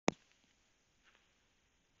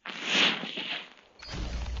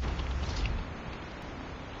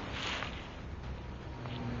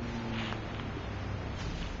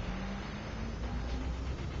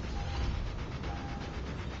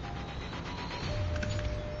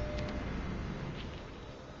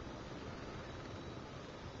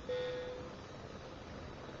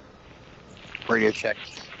Radio check.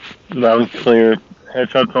 Loud and clear.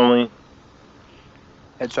 Headshots only.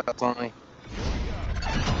 Headshots only.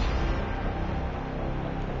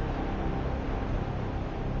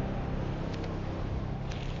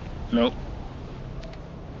 Nope.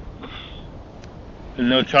 There's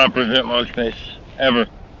no choppers at launch base. Ever.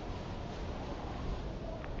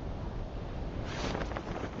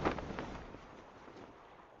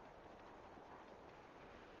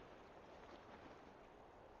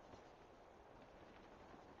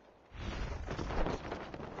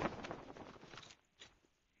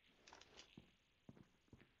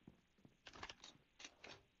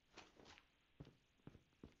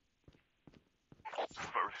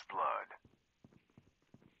 First blood.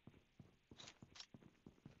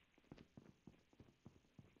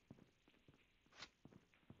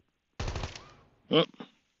 Oh.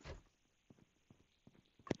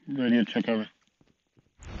 Radio check over.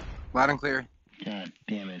 Loud and clear. God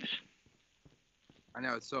damn it. I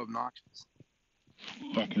know, it's so obnoxious.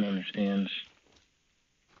 Fucking understands.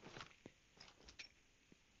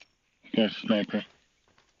 Got a sniper.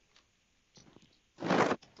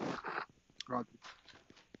 Roger.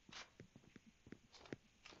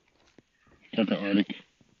 Got the Arctic.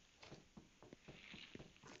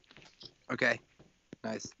 Okay.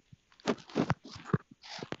 Nice.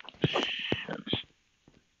 Shucks.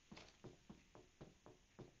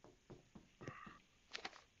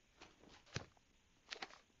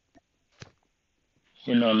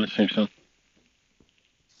 We're not on the safe zone.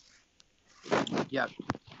 Yep.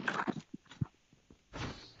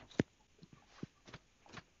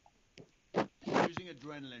 Using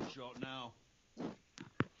adrenaline shot now.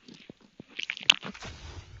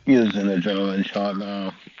 Use an adrenaline shot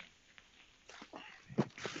now.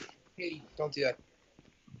 Hey, don't do that.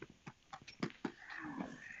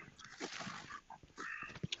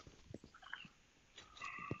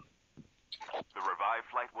 The revived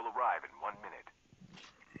flight will arrive in 1 minute.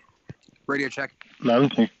 Radio check. Loud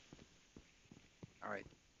and clear. Alright.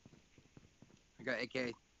 I got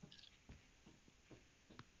AK.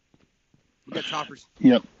 We got choppers.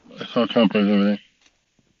 Yep. I saw choppers over there.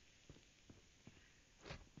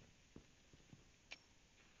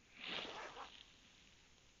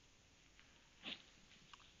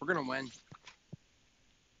 We're gonna win.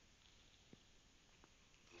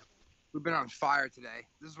 We've been on fire today.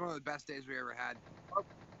 This is one of the best days we ever had.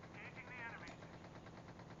 Engaging the enemy.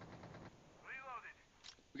 Reloaded.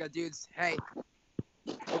 We got dudes. Hey.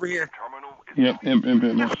 Over here. Terminal is Yep.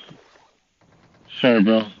 Sorry,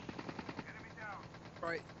 bro. enemy down.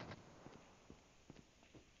 Right.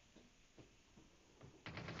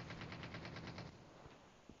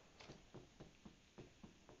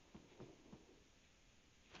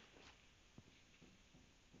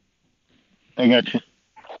 I got you.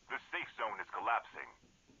 The safe zone is collapsing.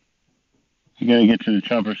 You gotta get to the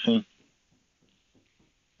chopper soon.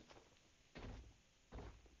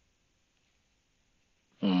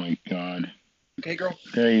 Oh my god. Okay, girl.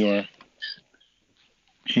 There you are.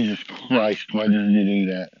 Jesus Christ, why did you do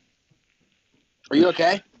that? Are you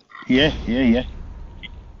okay? Yeah.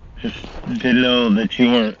 Just didn't know that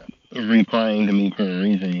you weren't replying to me for a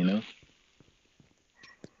reason, you know?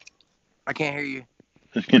 I can't hear you.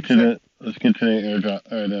 Let's get to the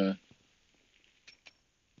airdrop, or the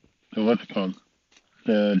what's it called?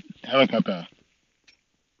 The helicopter.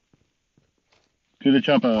 To the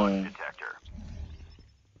chopper. Detector.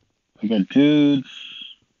 We got dudes.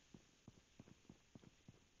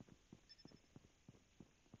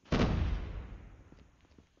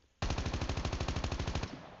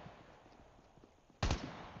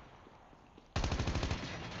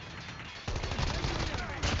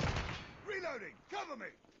 Reloading! Cover me!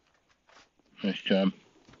 Nice job.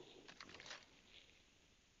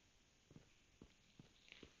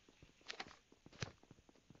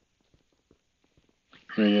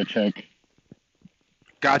 Radio check.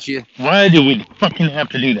 Got you. Why do we fucking have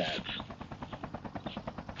to do that?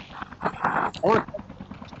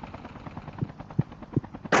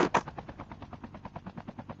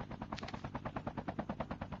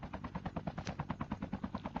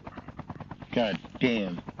 God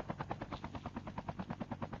damn.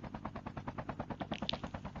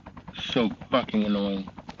 So fucking annoying.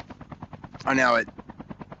 I know it.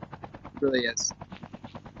 Really is.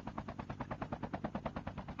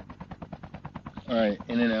 Alright,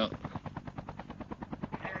 in and out.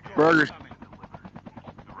 Burgers.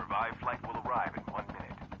 The revived flight will arrive in 1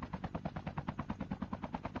 minute.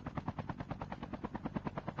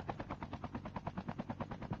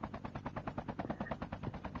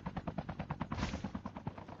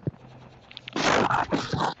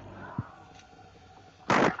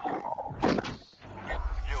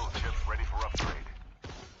 Skill chip ready for upgrade.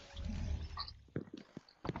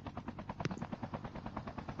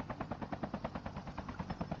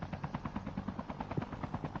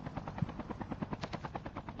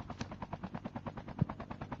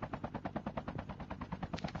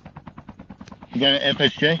 You got an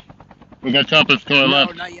FSJ? We got choppers to our No,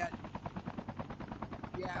 left. not yet.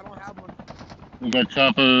 Yeah, I don't have one. We got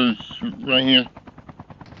choppers right here.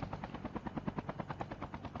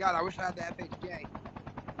 God, I wish I had the FHJ.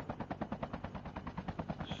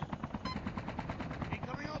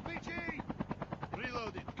 Incoming RPG!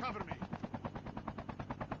 Reloading. Cover me.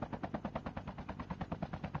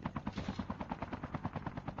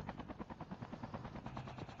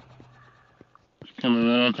 Coming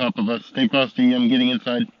right on top of us. Stay frosty. I'm getting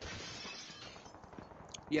inside.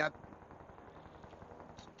 Yep.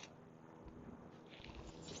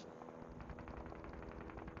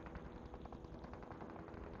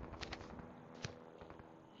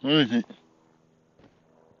 Where is it?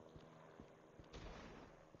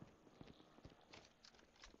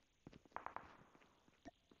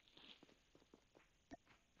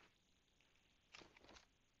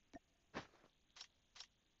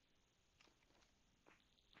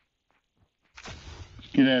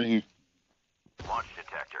 Get out of here. Launch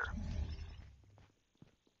detector.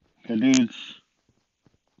 Got dudes.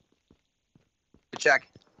 Check.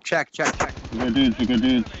 Check. We got dudes. We got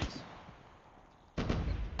dudes.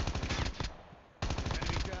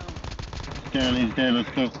 Enemy down. Down. He's dead.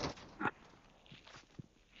 Let's go.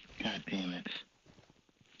 God damn it.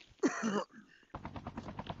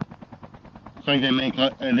 It's like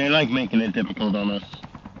they like making it difficult on us.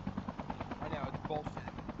 I know, it's bullshit.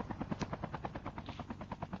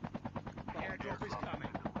 Airdrop is coming.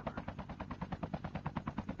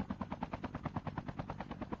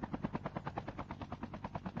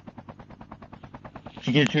 Did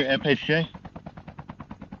you get your FHJ?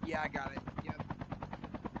 Yeah, I got it. Yep.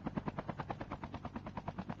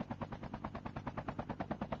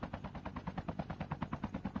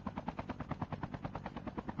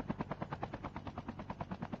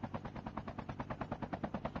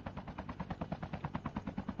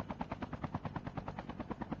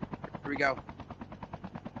 Here we go.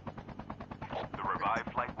 The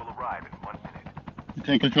revived flight will arrive in 1 minute. You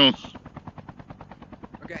take controls.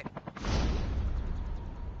 Okay.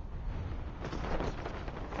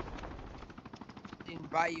 In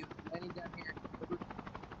Bayou. Landing down here.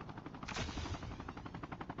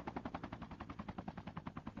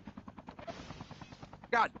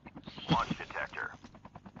 God. Launch detector.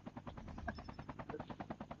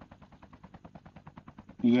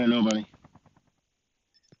 You got nobody.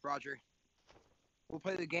 Roger. We'll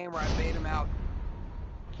play the game where I bait him out.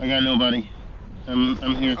 I got nobody. I'm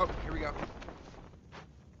here. Oh, here we go.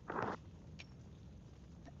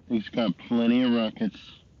 He's got plenty of rockets.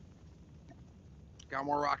 Got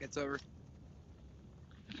more rockets over.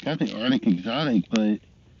 It's got the Arctic Exotic, but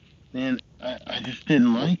man, I just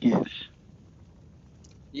didn't like it.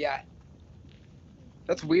 Yeah.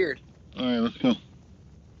 That's weird. Alright, let's go.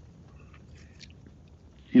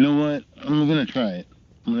 You know what? I'm gonna try it.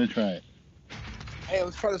 Hey,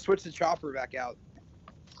 let's try to switch the chopper back out.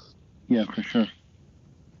 Yeah, for sure.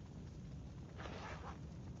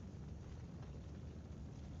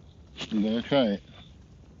 I'm gonna try it.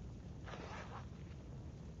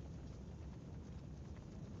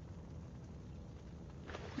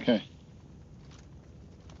 Okay.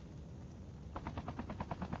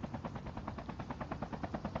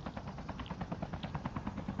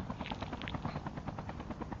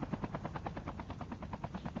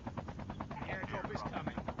 Airdrop is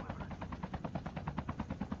coming.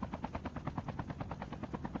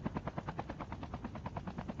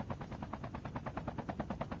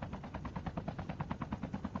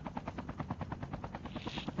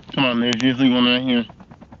 Come on, there's usually one right here.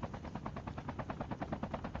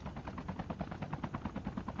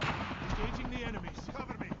 Engaging the enemies.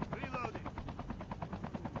 Cover me. Reloading.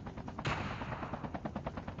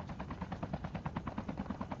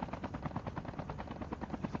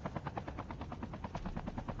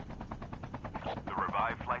 The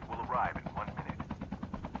revived flight will arrive in 1 minute.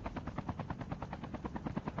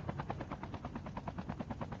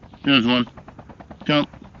 There's one. Jump.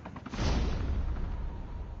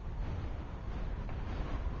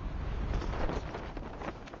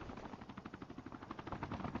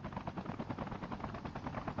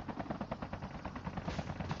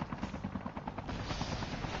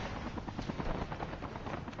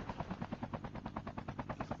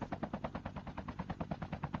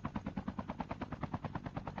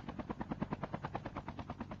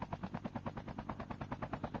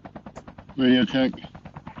 Radio check.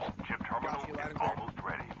 Chip terminal Got you, is loud and clear. almost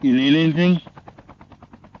ready. You need anything?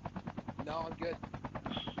 No, I'm good.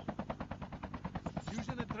 Use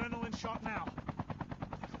an adrenaline shot now.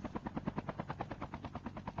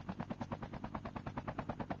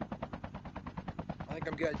 I think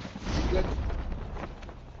I'm good. You good?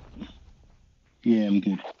 Yeah, I'm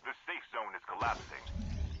good. The safe zone is collapsing.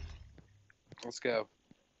 Let's go.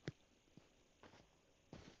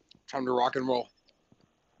 Time to rock and roll.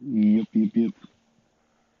 Yep.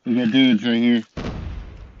 We got dudes right here.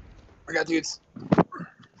 We got dudes.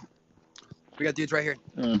 We got dudes right here.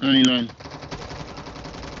 39.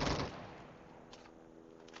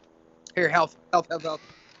 Here, health. Oh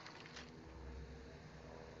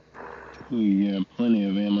yeah, plenty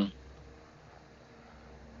of ammo.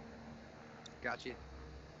 Got you.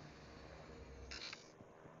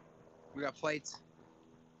 We got plates.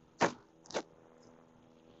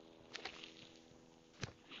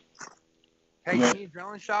 Hey, Yeah. you need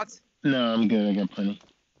adrenaline shots? No, I'm good. I got plenty.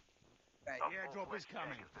 Okay. The airdrop is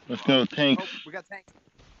coming. Let's go, Oh, tanks. we got tanks.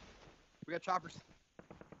 We got choppers.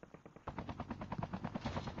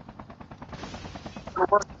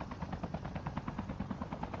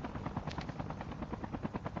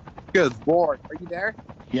 Good lord. Are you there?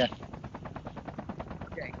 Yeah.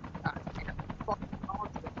 Okay. God damn. Fucking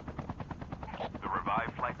constant. The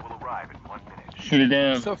revived flight will arrive in 1 minute. Shoot it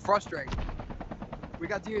down. So frustrating. We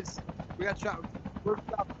got dudes. We got choppers. We're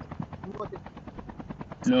choppers. I'm looking.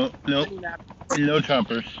 Nope. Mini map. No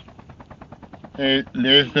choppers.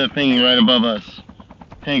 There's the thing right above us.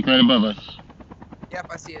 Tank right above us. Yep,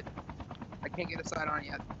 I see it. I can't get a sight on it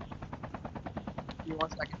yet. Give me 1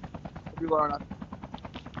 second. We'll be low enough.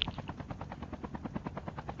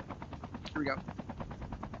 Here we go.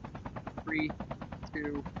 3,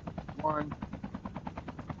 2, 1.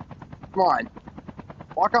 Come on.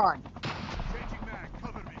 Walk on. Changing mag.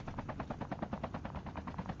 Cover me.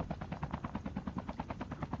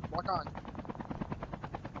 Walk on.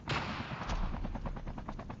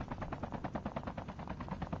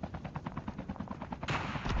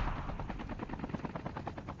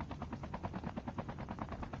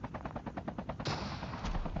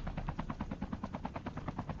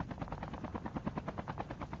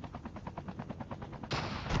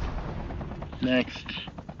 Next.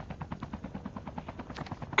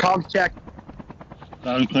 Comms check.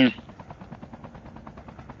 Loud and clear.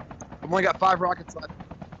 I've only got 5 rockets left.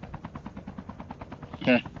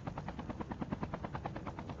 Okay.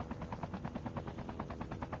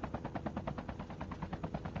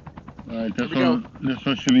 Alright, Here we go. this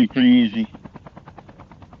one should be pretty easy.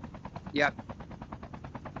 Yep.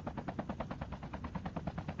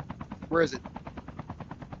 Where is it?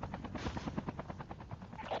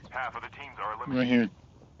 Half of the teams are eliminated. Right here.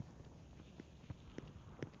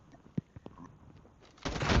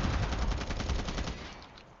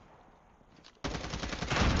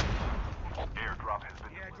 Airdrop has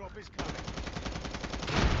been The delivered. airdrop is coming.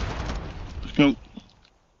 Let's go.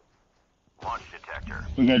 Launch detector.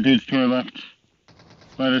 We got dudes to our left.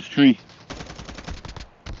 By this tree.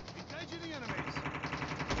 Engaging the enemies.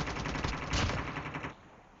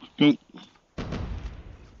 Go.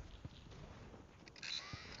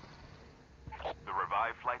 The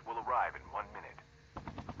revived flight will arrive in 1 minute.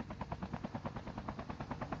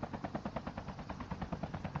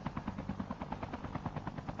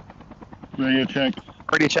 Radio check.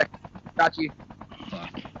 Radio check. Got you.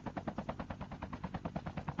 Fuck.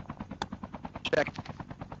 Check.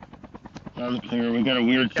 Loud and clear. We got a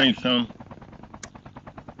weird safe zone.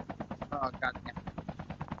 Oh, god damn.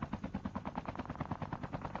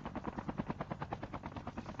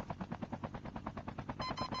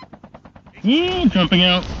 Jumping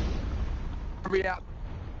out. Hurry up.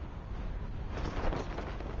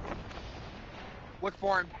 Look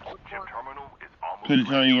for him. Look for Chip him. terminal is almost Couldn't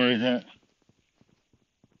tell ready. you where he's at.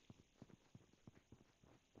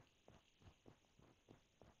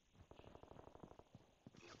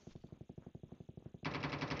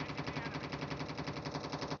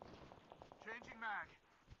 Changing mag.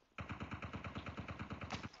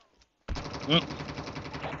 Oh,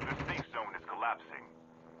 The safe zone is collapsing.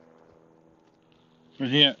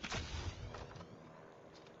 where's he at?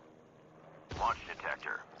 Launch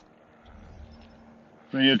detector.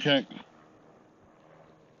 Radio check.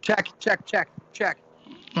 Check.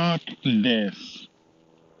 Fuck this.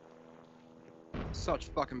 Such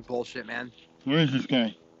fucking bullshit, man. Where is this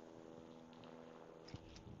guy?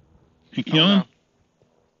 Did you Oh, kill him?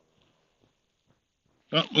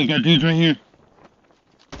 Oh, we got dudes right here.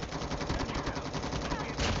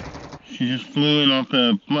 She just flew in off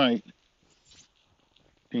the flight.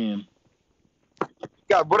 Damn.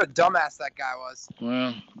 God, what a dumbass that guy was.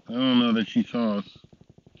 Well, I don't know that she saw us.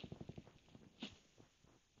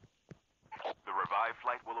 The revived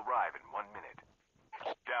flight will arrive in 1 minute.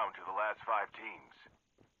 Down to the last 5 teams.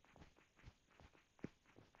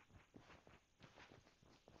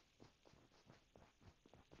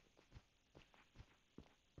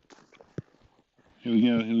 Here we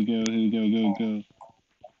go, here we go, here we go, go.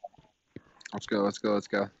 Let's go, let's go, let's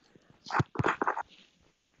go.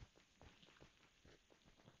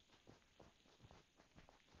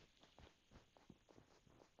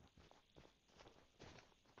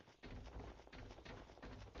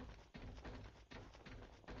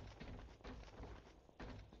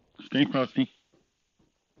 Stay frosty.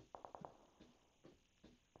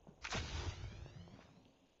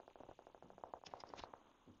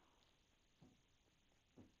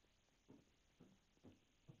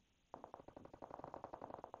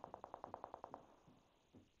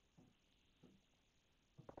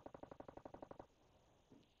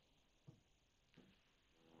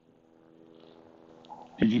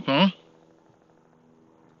 Did you fall?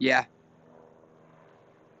 Yeah.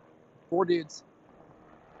 4 dudes.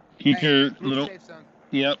 Keep Hey, your move little, safe zone.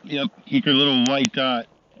 yep. Keep your little white dot.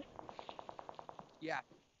 Yeah,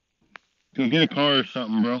 Go get a car or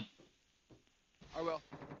something, bro. I will.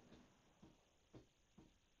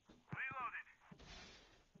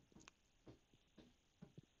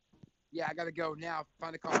 Yeah, I gotta go now.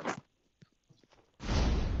 Find a car.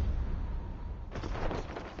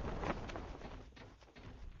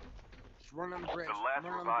 Just run on the bridge. The last Run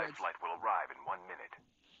on the revive bridge. flight will arrive in 1 minute.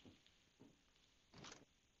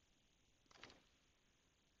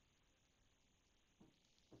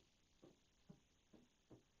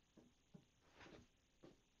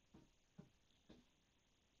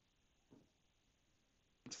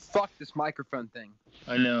 Fuck this microphone thing.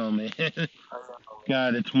 I know, man.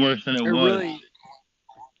 God, it's worse than it It was. really,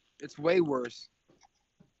 it's way worse.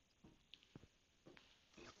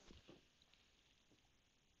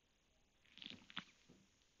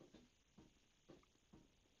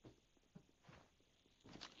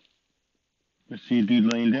 I see a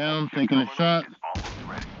dude laying down, taking a shot. Is almost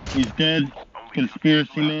ready. He's dead. Only 2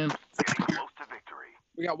 Conspiracy teams man. left. Getting close to victory.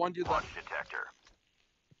 We got 1 dude Launch left. detector.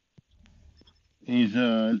 He's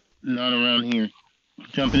not around here.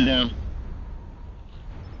 Jumping down.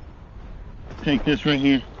 Take this right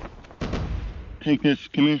here. Take this.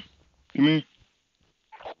 Come here. Come here.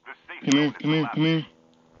 The safe Come here. zone is Come here. Come here.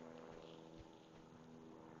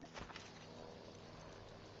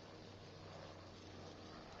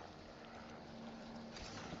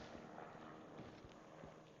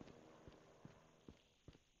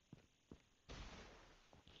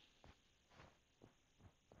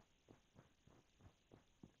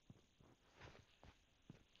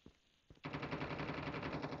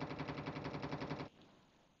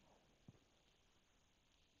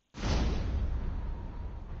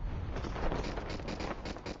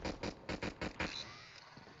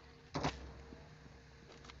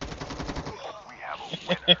 We have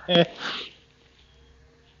a winner.